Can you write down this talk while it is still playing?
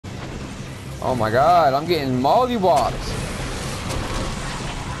Oh my god, I'm getting mollywopped.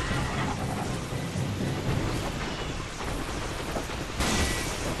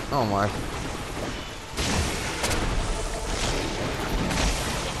 Oh my.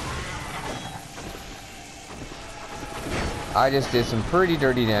 I just did some pretty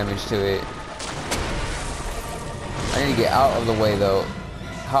dirty damage to it. I need to get out of the way though.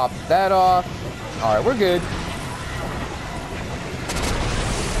 Hop that off. Alright, we're good.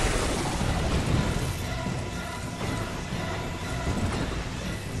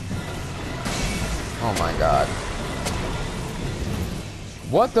 Oh my god.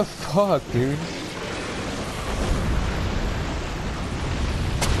 What the fuck, dude?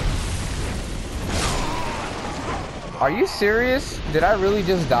 Are you serious? Did I really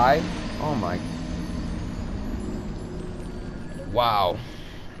just die? Oh my. Wow.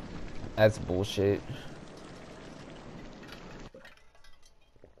 That's bullshit.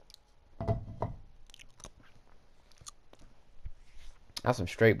 That's some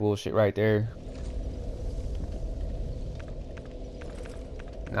straight bullshit right there.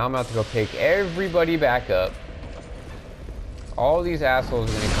 Now I'm about to go pick everybody back up. All these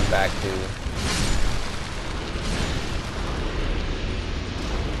assholes are gonna come back too.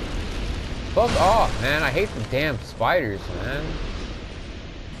 Fuck off, man. I hate the damn spiders, man.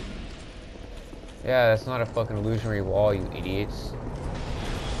 Yeah, that's not a fucking illusionary wall, you idiots.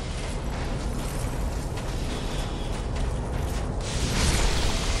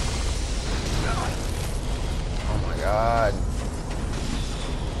 Oh my god.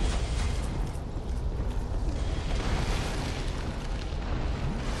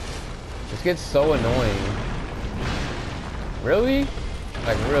 This gets so annoying. Really?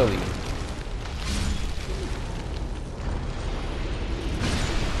 Like, really?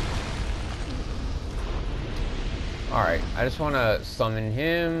 Alright, I just want to summon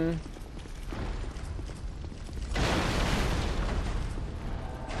him.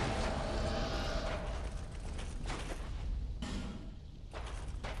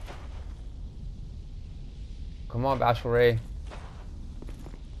 Come on, Bashful Ray.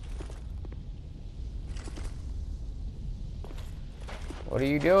 What are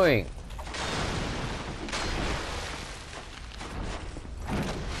you doing?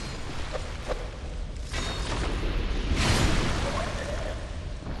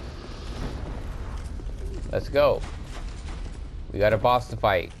 Let's go. We got a boss to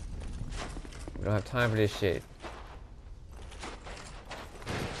fight. We don't have time for this shit.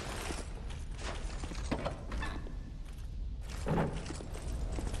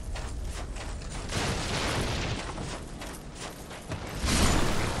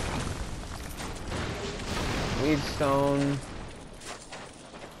 Weedstone.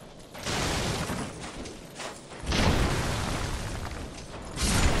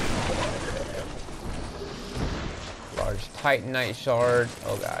 Titanite shard.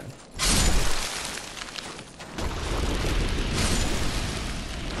 Oh god.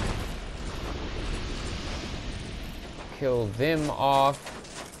 Kill them off.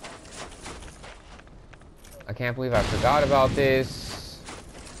 I can't believe I forgot about this.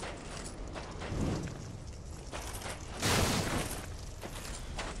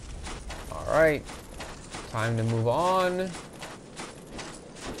 Alright. Time to move on.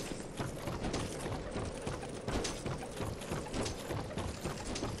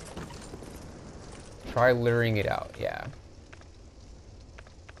 Try luring it out, yeah.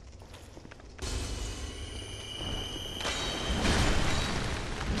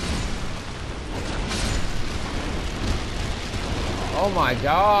 Oh my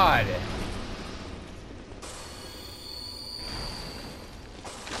god!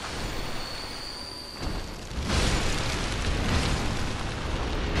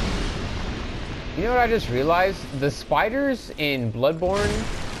 You know what I just realized? The spiders in Bloodborne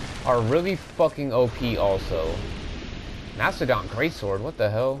are really fucking OP also. Mastodon Greatsword, what the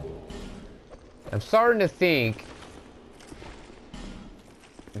hell? I'm starting to think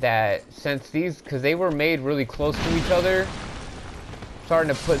that since these, because they were made really close to each other, I'm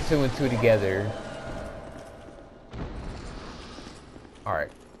starting to put two and two together.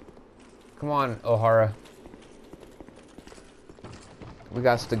 Alright. Come on, O'Hara. We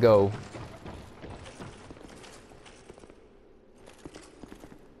got to go.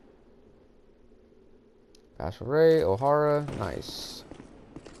 Bashful Ray, O'Hara, nice.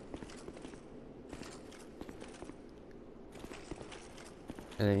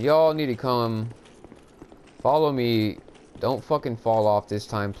 And then y'all need to come follow me. Don't fucking fall off this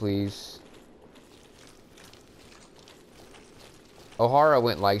time, please. O'Hara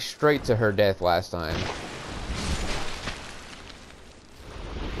went like straight to her death last time.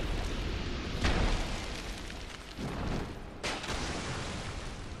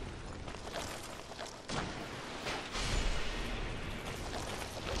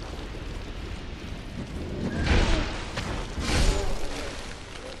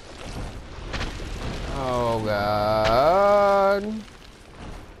 God.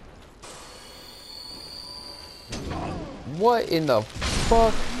 What in the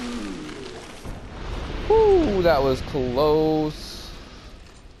fuck? Whoo, that was close.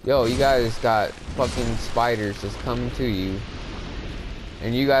 Yo, you guys got fucking spiders just coming to you.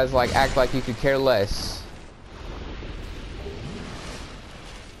 And you guys like act like you could care less.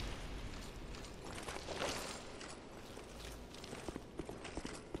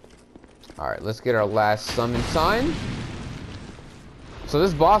 Alright, let's get our last summon sign. So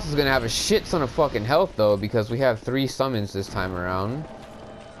this boss is gonna have a shit ton of fucking health though, because we have 3 summons this time around.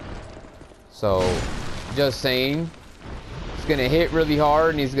 So, just saying. It's gonna hit really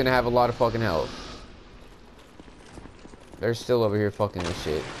hard and he's gonna have a lot of fucking health. They're still over here fucking with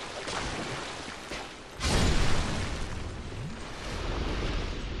shit.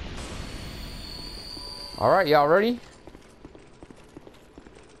 Alright, y'all ready?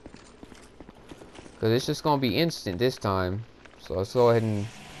 Because it's just gonna be instant this time. So let's go ahead and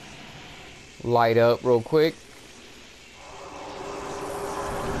light up real quick.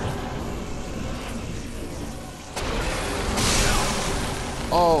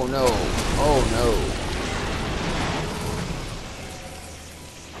 Oh no. Oh no.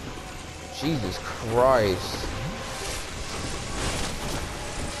 Jesus Christ.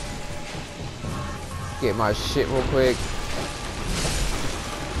 Get my shit real quick.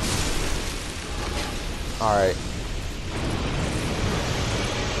 Alright.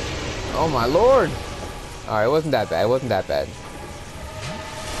 Oh my lord. Alright, it wasn't that bad. It wasn't that bad.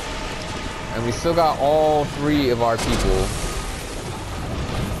 And we still got all 3 of our people.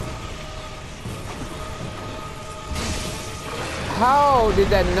 How did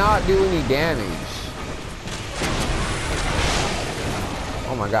that not do any damage?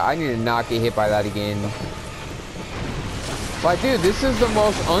 Oh my god, I need to not get hit by that again. Like, dude, this is the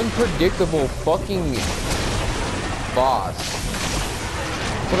most unpredictable fucking boss.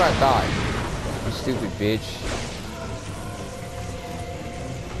 That's what I thought. You stupid bitch.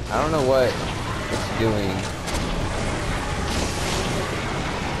 I don't know what it's doing.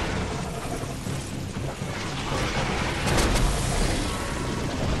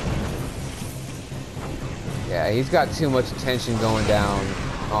 Yeah, he's got too much attention going down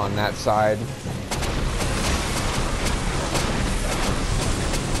on that side.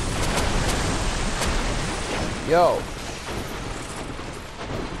 Yo.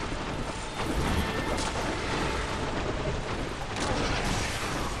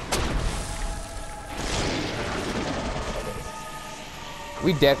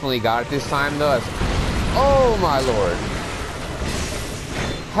 We definitely got it this time though. Oh my lord.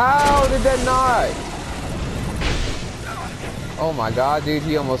 How did that not? Oh my god, dude,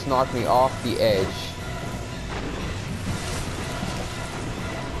 he almost knocked me off the edge.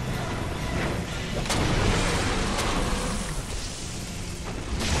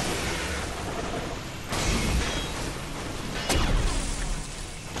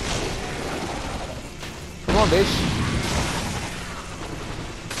 Come on, bitch.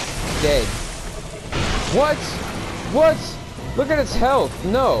 Dead. What? What? Look at its health.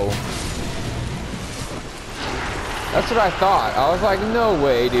 No. That's what I thought. I was like, no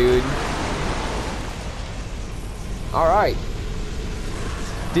way, dude. Alright.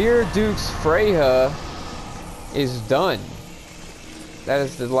 Dear Duke's Freja is done. That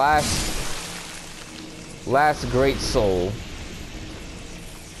is the last great soul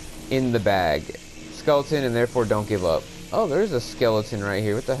in the bag. Skeleton, and therefore don't give up. Oh, there's a skeleton right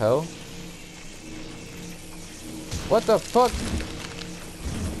here. What the hell? What the fuck?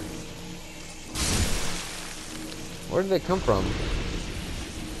 Where did they come from?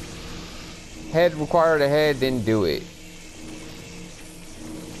 Head required a head, then do it.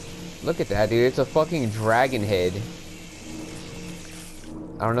 Look at that, dude. It's a fucking dragon head.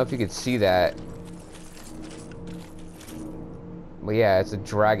 I don't know if you could see that. But yeah, it's a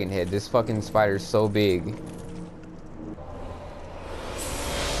dragon head. This fucking spider's so big.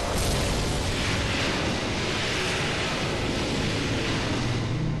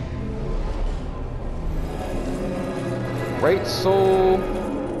 Great soul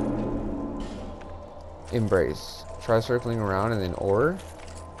embrace. Try circling around and then ore.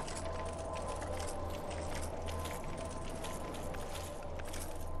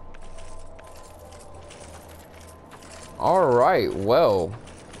 Alright, well,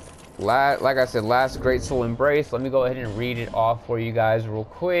 like I said, last great soul embrace. Let me go ahead and read it off for you guys real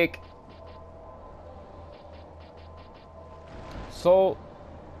quick. Soul.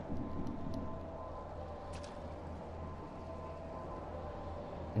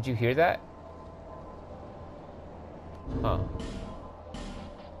 Did you hear that? Huh.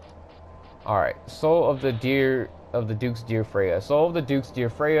 Alright, soul of the Duke's dear Freya. Soul of the Duke's dear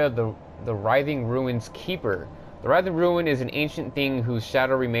Freya, the writhing ruin's keeper. The writhing ruin is an ancient thing whose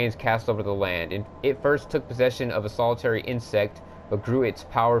shadow remains cast over the land. And it first took possession of a solitary insect, but grew its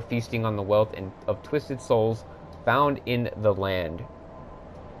power feasting on the wealth of twisted souls found in the land.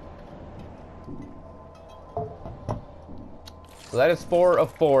 So that is 4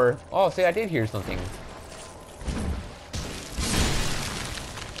 of 4. Oh, see, I did hear something.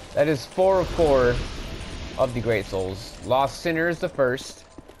 That is 4 of 4 of the Great Souls. Lost Sinner is the first.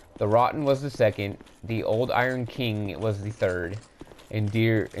 The Rotten was the second. The Old Iron King was the third. And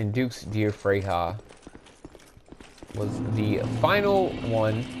Duke's dear Freja was the final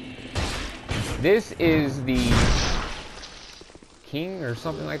one. This is the King or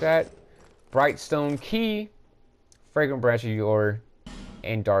something like that. Brightstone Key, Fragrant Branch of Yore,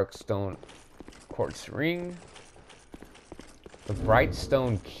 and Darkstone Quartz Ring. The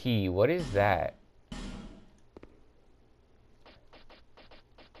Brightstone Key, what is that?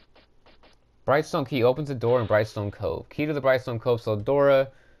 Brightstone Key opens a door in Brightstone Cove. Key to the Brightstone Cove, Seldora.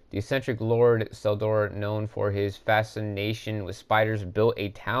 The eccentric Lord Seldora, known for his fascination with spiders, built a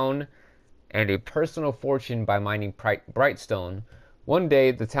town and a personal fortune by mining Brightstone. One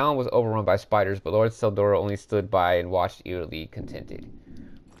day, the town was overrun by spiders, but Lord Seldora only stood by and watched eerily contented.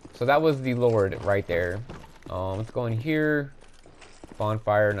 So that was the Lord right there. Let's go in here.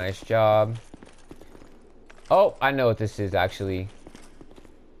 Bonfire, nice job. Oh, I know what this is actually.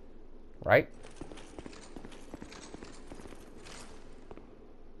 Right?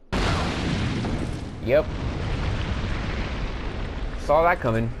 Yep. Saw that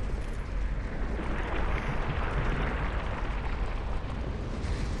coming.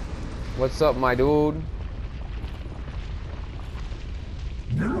 What's up, my dude?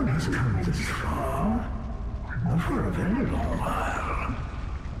 No one has come this far, not for a very long while.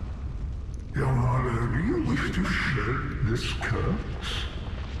 Young Harlow, do you wish to shed this curse?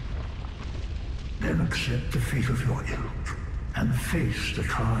 Then accept the fate of your ilk, and face the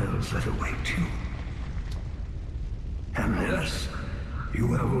trials that await you. Unless you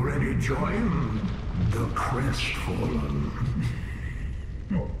have already joined the Crestfallen.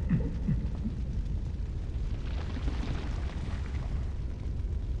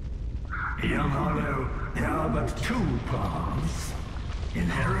 Young Harlow, there are but two paths.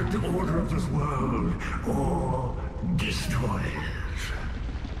 Inherit the order of this world, or destroy it.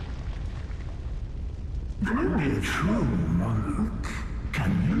 Only a true monarch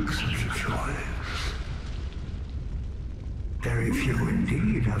can make such a choice. Very few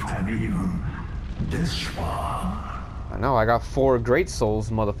indeed have come even this far. I know, I got 4 great souls,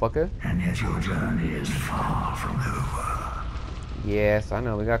 motherfucker. And yet your journey is far from over. Yes, I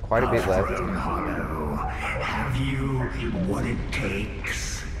know, we got quite a bit left. Hollow, have you what it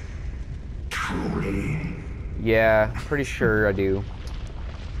takes? Truly? Yeah, pretty sure I do.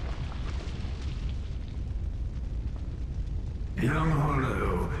 Young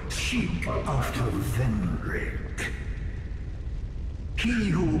Hollow, seek after Vendrick.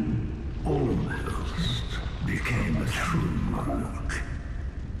 He who almost became a true monarch.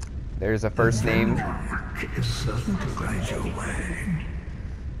 There's a first name. Vendrick is certain to guide your way.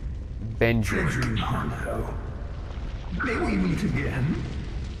 Vendrick. Treasury Hollow. May we meet again?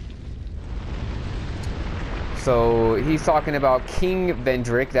 So he's talking about King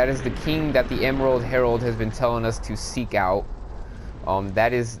Vendrick. That is the king that the Emerald Herald has been telling us to seek out.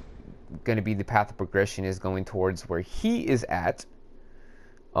 That is going to be the path of progression, is going towards where he is at.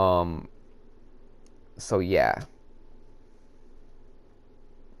 So yeah.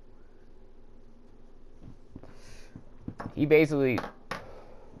 He basically,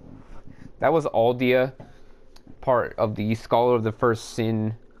 that was Aldia, part of the Scholar of the First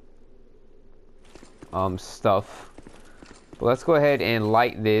Sin stuff. But let's go ahead and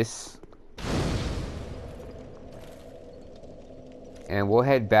light this. And we'll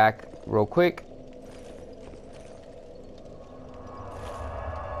head back real quick.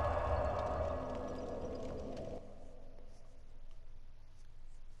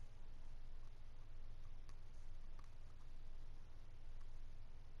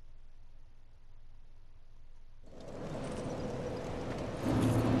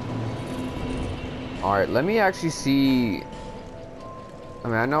 Alright, let me actually see. I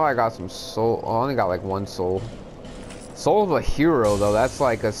mean, I know I got some soul. Oh, I only got like 1 soul. Soul of a hero, though. That's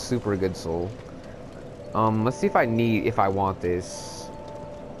like a super good soul. Let's see if I want this.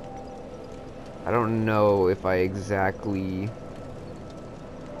 I don't know if I exactly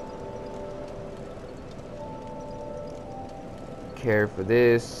care for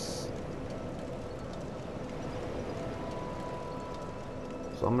this.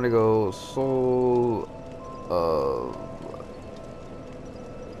 So I'm gonna go Soul of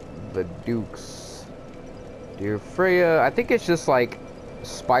the Dukes. Dear Freya, I think it's just like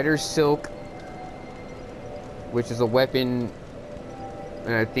Spider Silk, which is a weapon,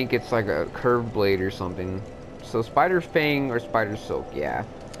 and I think it's like a curved blade or something. So Spider Fang or Spider Silk, yeah.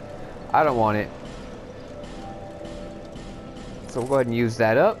 I don't want it. So we'll go ahead and use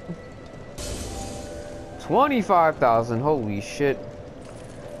that up. 25,000, holy shit.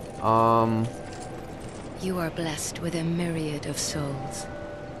 You are blessed with a myriad of souls.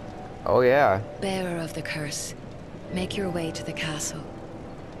 Oh yeah. Bearer of the curse, make your way to the castle.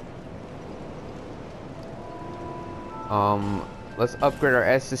 Let's upgrade our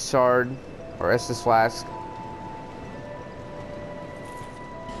Estus Shard, or Estus Flask.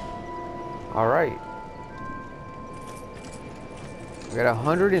 Alright. We got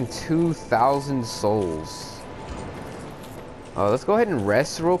 102,000 souls. Let's go ahead and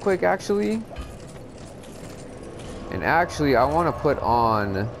rest real quick, actually. And actually, I want to put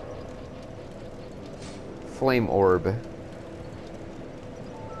on Flame Orb.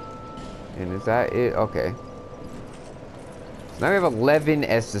 And is that it? Okay. So now we have 11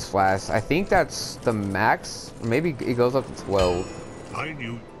 Estus Flasks. I think that's the max. Maybe it goes up to 12. I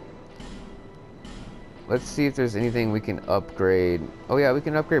knew. Let's see if there's anything we can upgrade. Oh yeah, we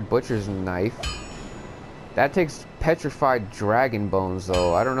can upgrade Butcher's Knife. That takes Petrified Dragon Bones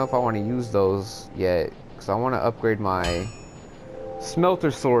though. I don't know if I want to use those yet. Because I want to upgrade my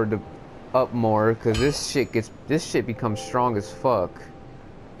Smelter Sword to up more. Because this shit becomes strong as fuck.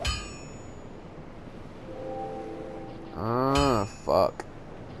 Fuck.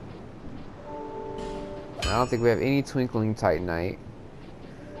 I don't think we have any Twinkling Titanite.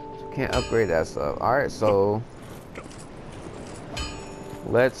 So can't upgrade that stuff. Alright, so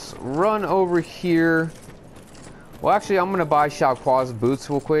let's run over here. Well, actually, I'm gonna buy Xiaoqua's boots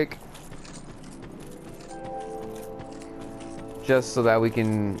real quick. Just so that we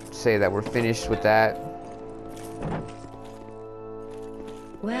can say that we're finished with that.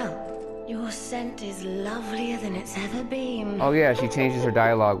 Well, your scent is lovelier than it's ever been. Oh yeah, she changes her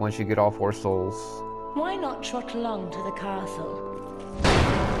dialogue once you get all 4 souls. Why not trot along to the castle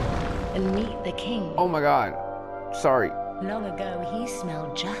and meet the king? Oh my god. Sorry. Long ago, he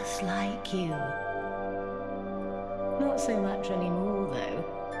smelled just like you. Not so much anymore, though.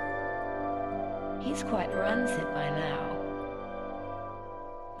 He's quite rancid by now.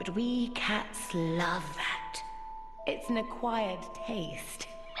 But we cats love that. It's an acquired taste.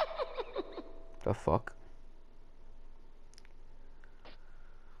 The fuck?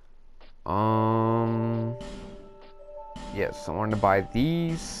 Yes, I wanted to buy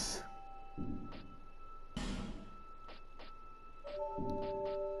these.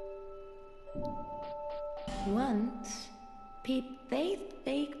 Once, they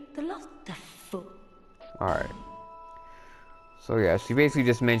baked a lot of food. Alright. So yeah, she basically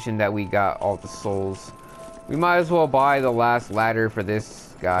just mentioned that we got all the souls. We might as well buy the last ladder for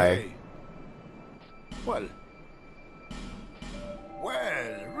this guy. Hey. Well,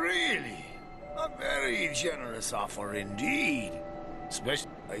 really, a very generous offer indeed.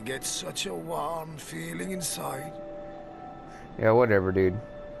 Especially, I get such a warm feeling inside. Yeah, whatever, dude.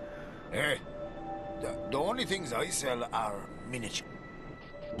 Hey, the only things I sell are miniature.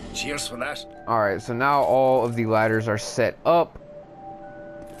 Cheers for that. Alright, so now all of the ladders are set up.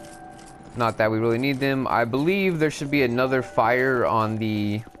 Not that we really need them. I believe there should be another fire on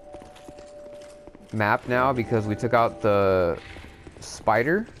the map now because we took out the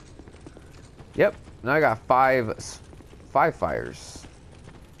spider. Yep, now I got five fires.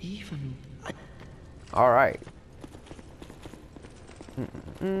 Even. Alright.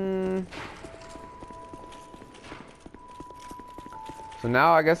 So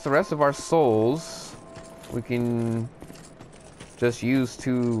now I guess the rest of our souls we can just use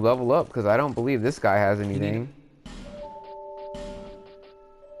to level up because I don't believe this guy has anything.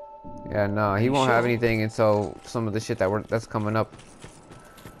 Yeah, no, he won't have anything until some of the shit that's coming up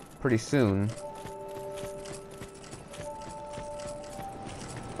pretty soon.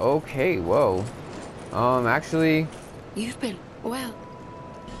 Okay, whoa. Actually, You've been well.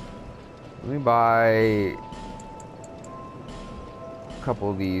 let me buy a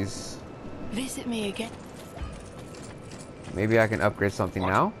couple of these. Visit me again. Maybe I can upgrade something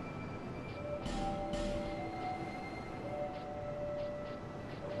now.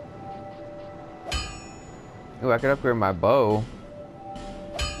 Ooh, I could upgrade my bow.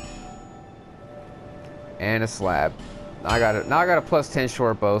 And a slab. Now I got a plus 10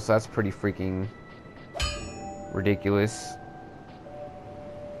 short bow, so that's pretty freaking ridiculous.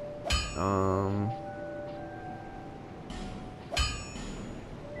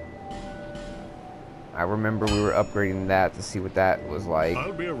 I remember we were upgrading that to see what that was like.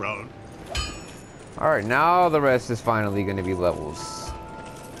 I'll be around. Alright, now the rest is finally going to be levels.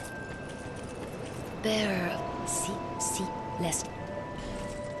 Bearer, see, lest.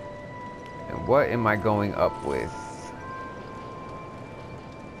 And what am I going up with?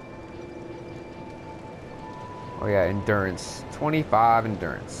 Oh yeah, endurance. 25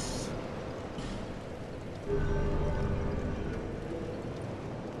 endurance.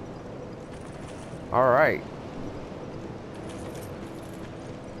 Alright.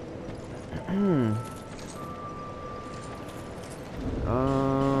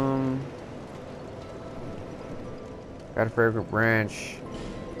 Got a fragrant branch.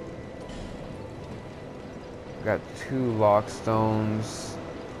 Got 2 lock stones.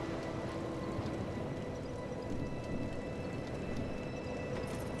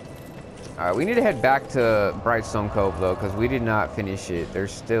 Alright, we need to head back to Brightstone Cove though, because we did not finish it.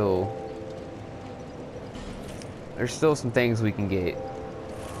 There's still some things we can get.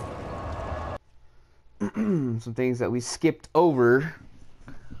 Some things that we skipped over.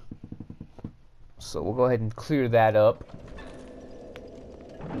 So we'll go ahead and clear that up.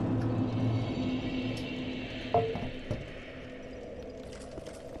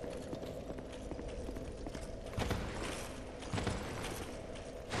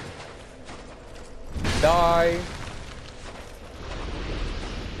 Die.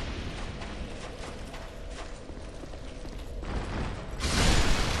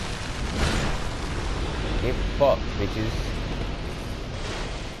 Get fucked, bitches.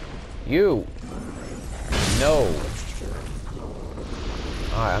 You. No.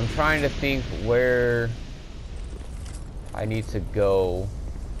 Alright, I'm trying to think where I need to go.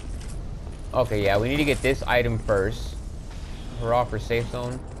 Okay, yeah, we need to get this item first. Hurrah for safe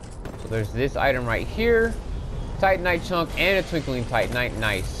zone. So there's this item right here. Titanite chunk and a twinkling titanite.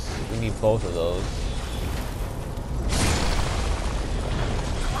 Nice. We need both of those.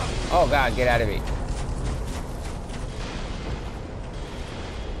 Oh god, get out of it.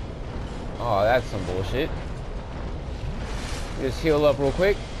 Oh, that's some bullshit. Just heal up real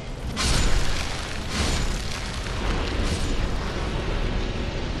quick.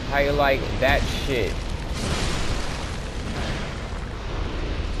 How you like that shit?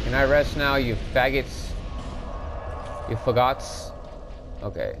 Can I rest now, you faggots? You fagots?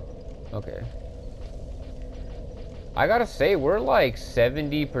 Okay. Okay. I gotta say, we're like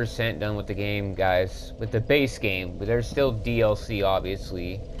 70% done with the game, guys. With the base game. But there's still DLC,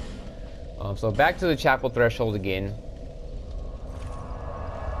 obviously. So back to the chapel threshold again.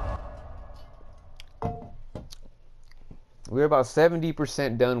 We're about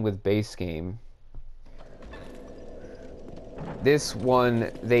 70% done with base game. This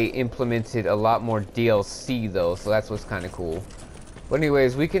one, they implemented a lot more DLC though, so that's what's kind of cool. But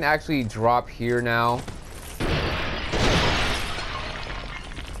anyways, we can actually drop here now.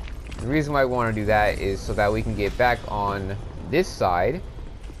 The reason why I want to do that is so that we can get back on this side.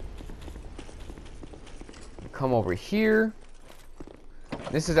 Come over here.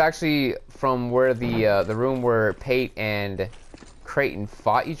 This is actually from where the room where Pate and Creighton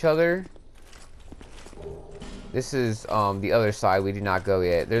fought each other. This is the other side. We did not go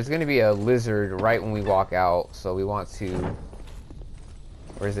yet. There's going to be a lizard right when we walk out, so we want to...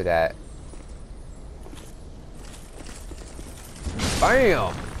 Where is it at?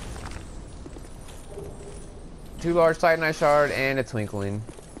 Bam! 2 large Titanite shard and a twinkling.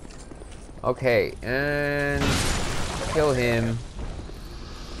 Okay, and kill him.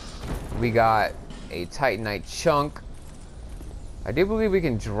 We got a Titanite chunk. I do believe we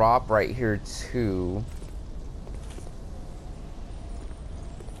can drop right here too.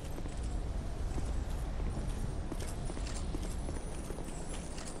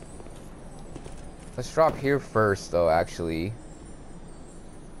 Let's drop here first though, actually.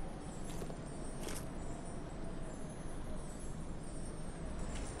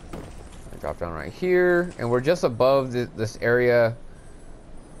 Drop down right here, and we're just above this area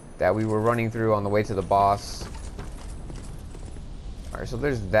that we were running through on the way to the boss. Alright, so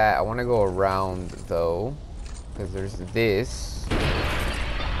there's that. I want to go around though, because there's this.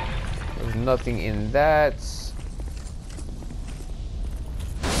 There's nothing in that.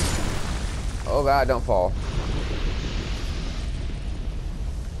 Oh god, don't fall.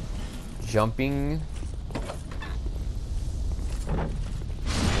 Jumping.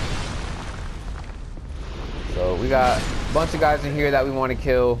 So we got a bunch of guys in here that we want to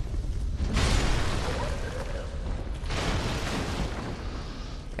kill.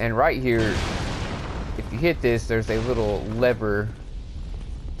 And right here, if you hit this, there's a little lever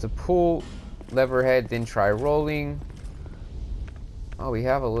to pull. Lever head, then try rolling. Oh, we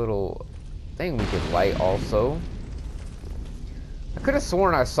have a little thing we could light also. I could have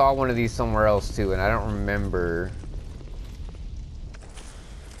sworn I saw one of these somewhere else too, and I don't remember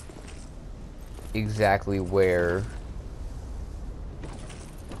exactly where.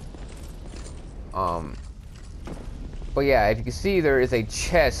 But yeah, if you can see, there is a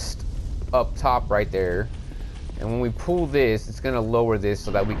chest up top right there. And when we pull this, it's gonna lower this so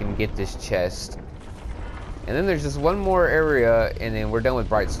that we can get this chest. And then there's just one more area, and then we're done with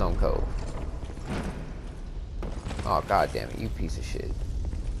Brightstone Cove. Oh, god damn it, you piece of shit.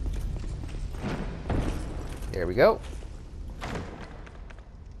 There we go.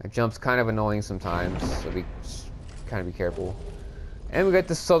 That jump's kind of annoying sometimes, so kind of be careful. And we got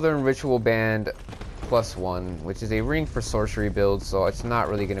the Southern Ritual Band +1, which is a ring for sorcery build, so it's not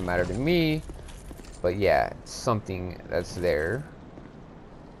really gonna matter to me. But yeah, it's something that's there.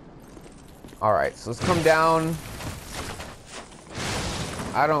 Alright, so let's come down.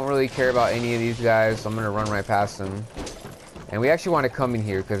 I don't really care about any of these guys, so I'm gonna run right past them. And we actually want to come in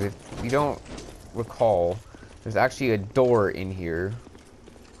here, because if you don't recall, there's actually a door in here.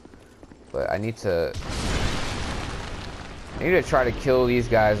 But I need to try to kill these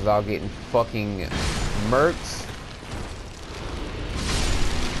guys without getting fucking murked.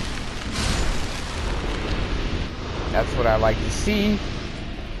 That's what I like to see.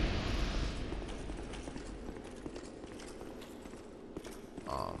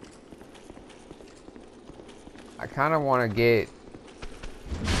 I kind of want to get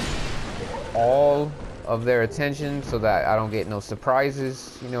all of their attention so that I don't get no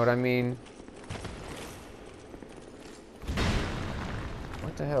surprises, you know what I mean?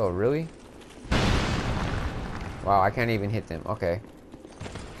 What the hell, really? Wow, I can't even hit them. Okay.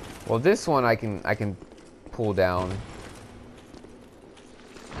 Well, this one I can pull down.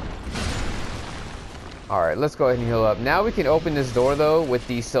 Alright, let's go ahead and heal up. Now we can open this door, though, with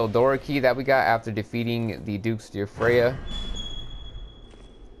the Seldora key that we got after defeating the Duke's Dear Freya.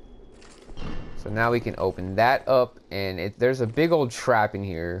 So now we can open that up, and there's a big old trap in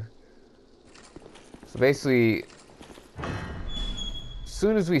here. So basically, as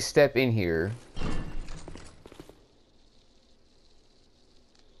soon as we step in here...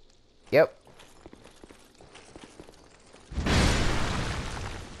 Yep.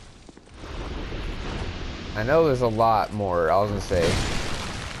 I know there's a lot more, I was gonna say.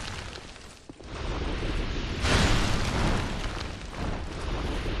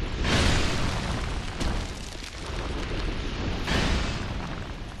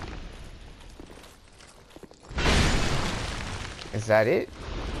 Is that it?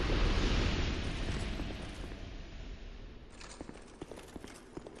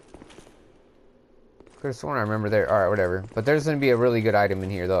 Could have sworn I remember there. Alright, whatever. But there's gonna be a really good item in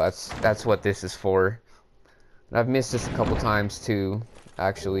here, though. That's what this is for. And I've missed this a couple times too,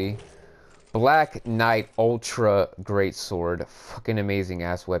 actually. Black Knight Ultra Great Sword. Fucking amazing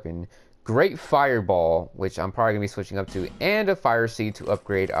ass weapon. Great Fireball, which I'm probably gonna be switching up to, and a Fire Seed to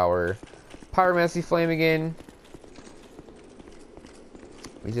upgrade our Pyromancy Flame again.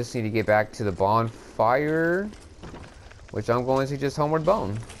 We just need to get back to the bonfire, which I'm going to just Homeward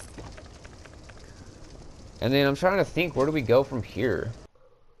Bone. And then I'm trying to think, where do we go from here?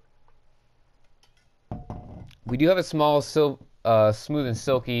 We do have a small smooth and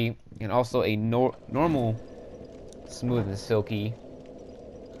silky, and also a normal smooth and silky.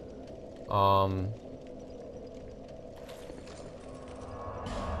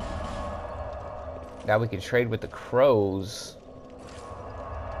 That we can trade with the crows.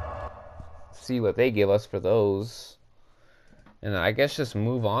 See what they give us for those. And I guess just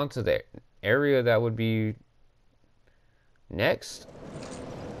move on to the area that would be next.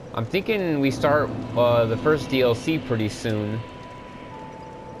 I'm thinking we start the first DLC pretty soon.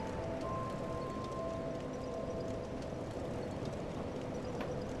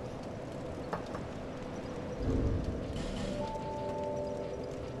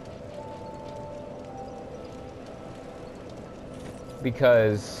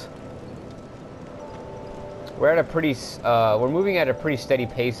 Because we're at a pretty, we're moving at a pretty steady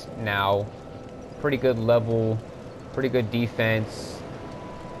pace now. Pretty good level, pretty good defense,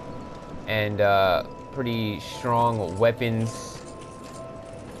 and pretty strong weapons.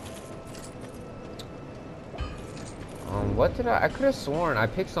 What did I could have sworn I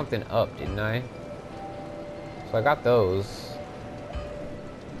picked something up, didn't I? So I got those.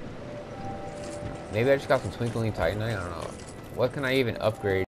 Maybe I just got some Twinkling Titanite, I don't know. What can I even upgrade?